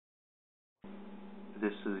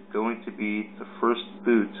This is going to be the first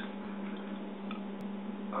boot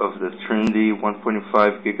of the Trinity 1.5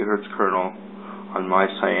 gigahertz kernel on my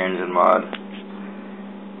CyanogenMod.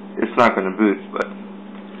 It's not going to boot, but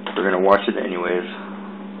we're going to watch it anyways.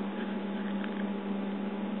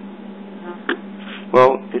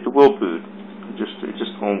 Well, it will boot. It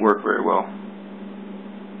just won't work very well.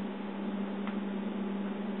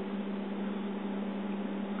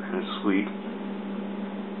 Kind of sweet.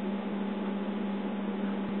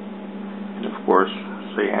 And of course,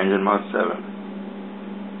 CyanogenMod7.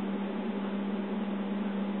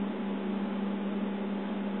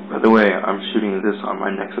 By the way, I'm shooting this on my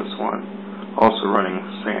Nexus 1, also running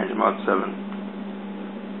CyanogenMod7.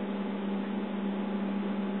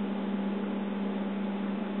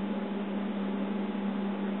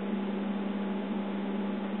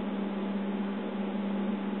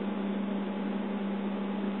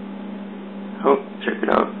 Oh, check it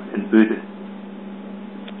out, and boot it.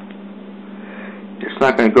 It's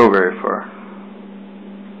not going to go very far.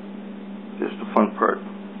 Here's the fun part.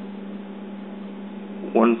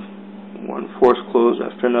 One force close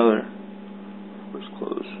after another. Force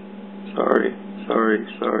close. Sorry.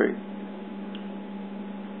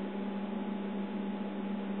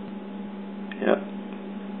 Yep.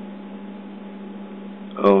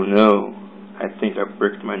 Oh no. I think I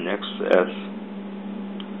bricked my Nexus S.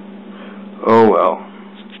 Oh well.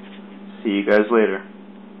 See you guys later.